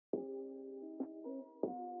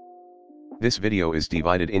This video is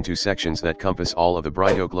divided into sections that compass all of the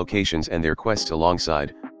brightoak locations and their quests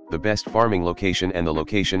alongside the best farming location and the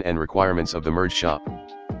location and requirements of the merge shop.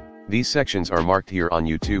 These sections are marked here on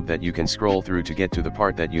YouTube that you can scroll through to get to the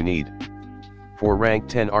part that you need. For rank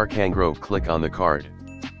 10 Arcane Grove, click on the card.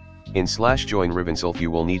 In /join Rivensylth you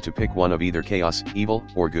will need to pick one of either chaos, evil,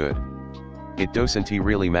 or good. It doesn't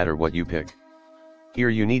really matter what you pick. Here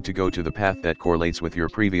you need to go to the path that correlates with your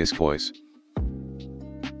previous choice.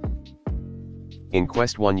 In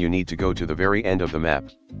quest 1 you need to go to the very end of the map.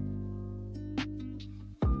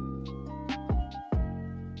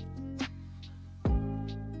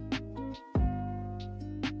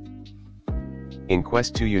 In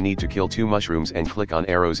quest 2 you need to kill 2 mushrooms and click on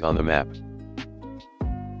arrows on the map.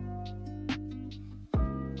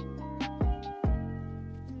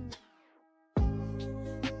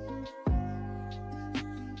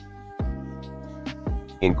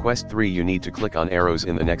 In quest 3 you need to click on arrows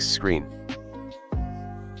in the next screen.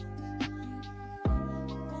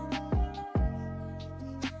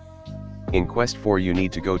 In quest 4 you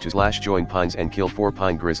need to go to /join pines and kill 4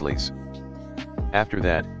 pine grizzlies. After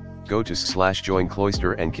that, go to /join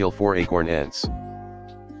cloister and kill 4 acorn ants.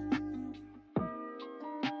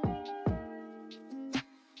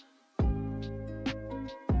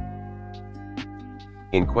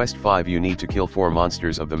 In quest 5 you need to kill 4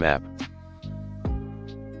 monsters of the map.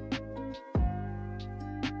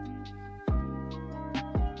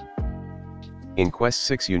 In quest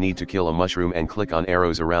 6 you need to kill a mushroom and click on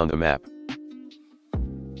arrows around the map.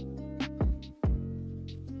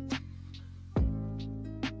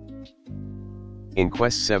 In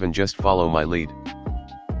quest 7 just follow my lead.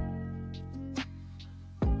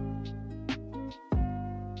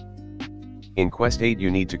 In quest 8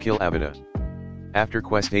 you need to kill Avada. After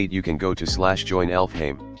quest 8 you can go to /join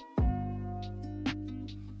Elfhame.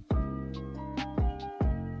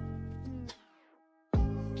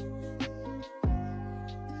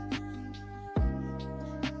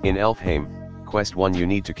 In Elfhame, quest 1 you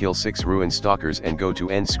need to kill 6 rune stalkers and go to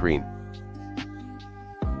end screen.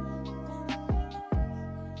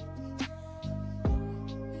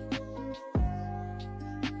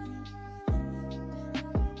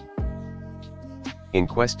 In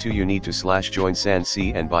quest 2 you need to /join Sand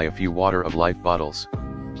Sea and buy a few water of life bottles.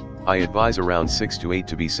 I advise around 6 to 8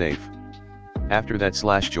 to be safe. After that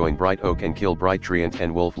 /join Brightoak and kill Bright Treant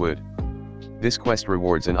and Wolfwood. This quest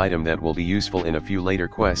rewards an item that will be useful in a few later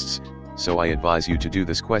quests, so I advise you to do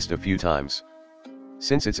this quest a few times.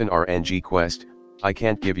 Since it's an RNG quest, I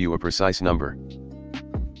can't give you a precise number.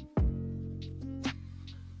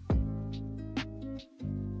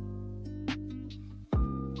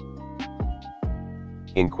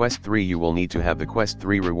 In quest 3 you will need to have the quest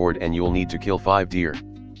 3 reward and you'll need to kill 5 deer.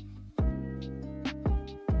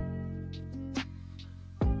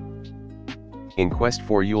 In quest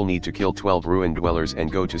 4 you'll need to kill 12 ruin dwellers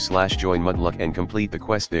and go to /join Mudluck and complete the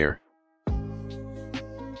quest there.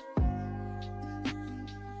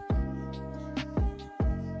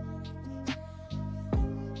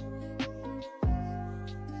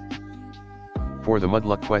 For the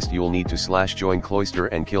Mudluck quest you'll need to /join Cloister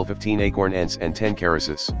and kill 15 acorn ants and 10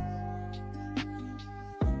 carices.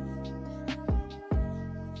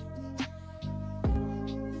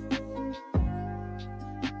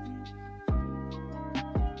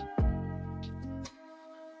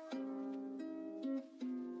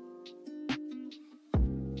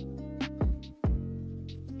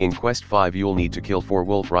 In quest 5 you'll need to kill 4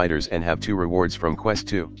 wolf riders and have 2 rewards from quest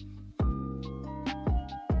 2.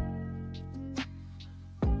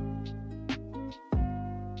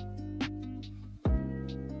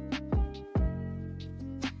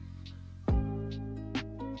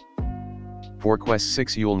 For quest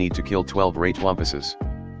 6 you'll need to kill 12 Raytwampuses.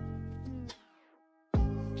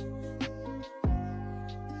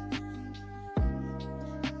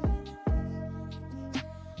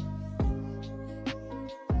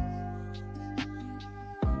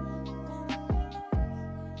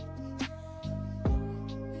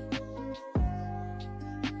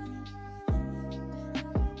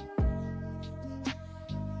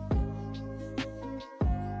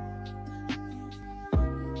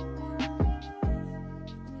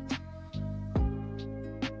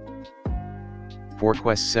 For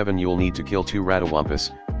quest 7 you'll need to kill 2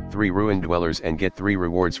 Ratawampus, 3 ruin dwellers and get 3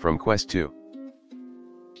 rewards from quest 2.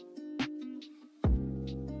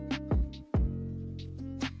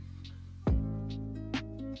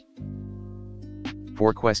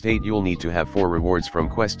 For quest 8 you'll need to have 4 rewards from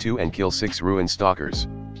quest 2 and kill 6 ruin stalkers.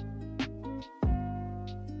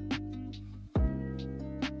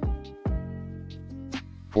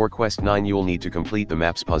 For quest 9 you'll need to complete the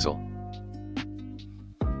maps puzzle.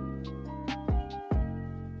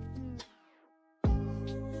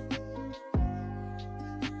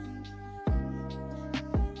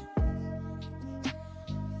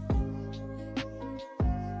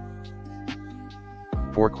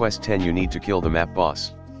 For quest 10 you need to kill the map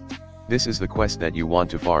boss. This is the quest that you want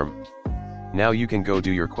to farm. Now you can go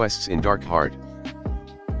do your quests in Darkheart.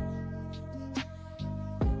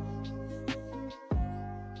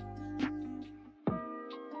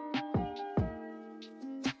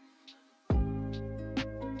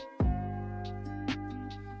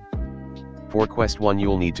 For quest 1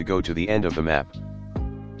 you'll need to go to the end of the map.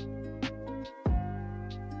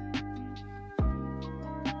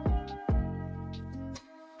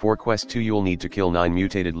 For quest 2 you'll need to kill 9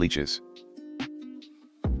 mutated leeches.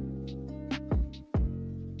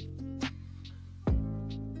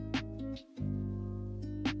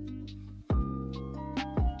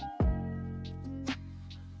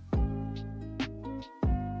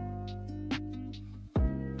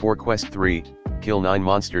 For quest 3, kill 9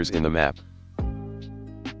 monsters in the map.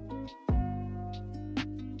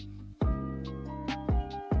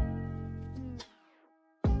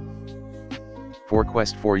 For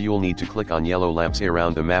quest 4 you'll need to click on yellow lamps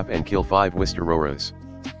around the map and kill 5 wisterroras.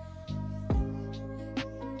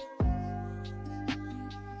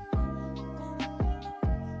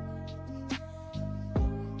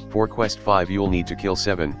 For quest 5 you'll need to kill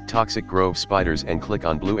 7 toxic grove spiders and click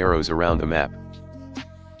on blue arrows around the map.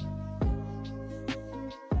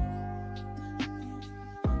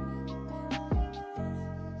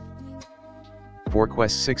 For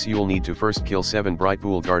quest 6 you'll need to first kill 7 bright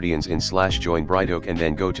pool guardians in /join brightoak and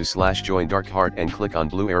then go to /join Darkheart and click on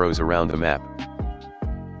blue arrows around the map.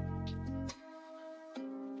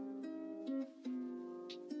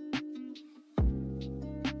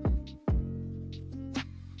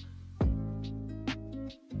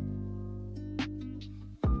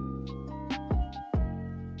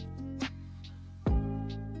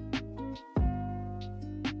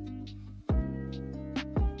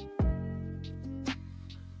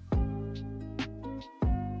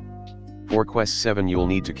 For quest 7 you'll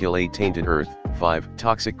need to kill 8 tainted earth, 5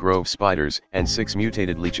 toxic grove spiders, and 6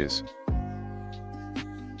 mutated leeches.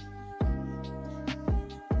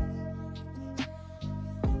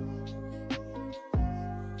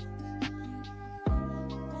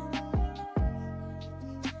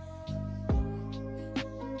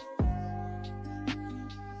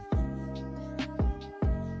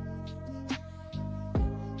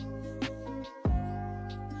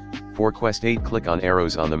 For quest 8 click on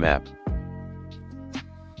arrows on the map.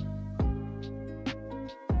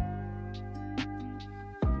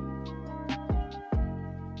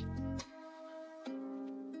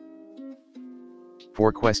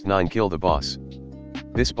 For quest 9 kill the boss.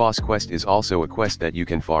 This boss quest is also a quest that you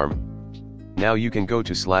can farm. Now you can go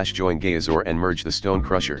to /join gaiazor and merge the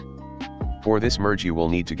Stonecrusher. For this merge you will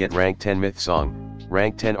need to get rank 10 Mythsong,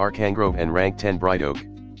 rank 10 Arachnophobia and rank 10 brightoak.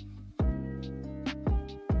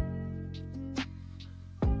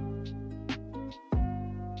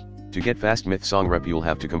 To get fast Mythsong rep you'll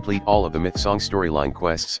have to complete all of the Mythsong storyline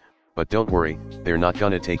quests, but don't worry, they're not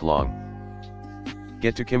gonna take long.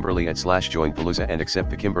 Get to Kimberly at /join palooza and accept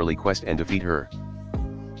the Kimberly quest and defeat her.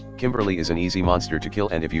 Kimberly is an easy monster to kill,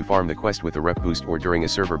 and if you farm the quest with a rep boost or during a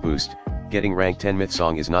server boost, getting rank 10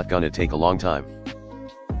 Mythsong is not gonna take a long time.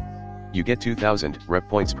 You get 2000 rep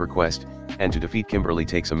points per quest, and to defeat Kimberly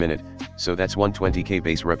takes a minute, so that's 120k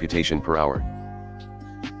base reputation per hour.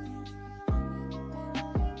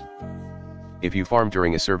 If you farm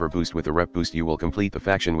during a server boost with a rep boost you will complete the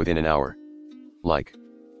faction within an hour. Like.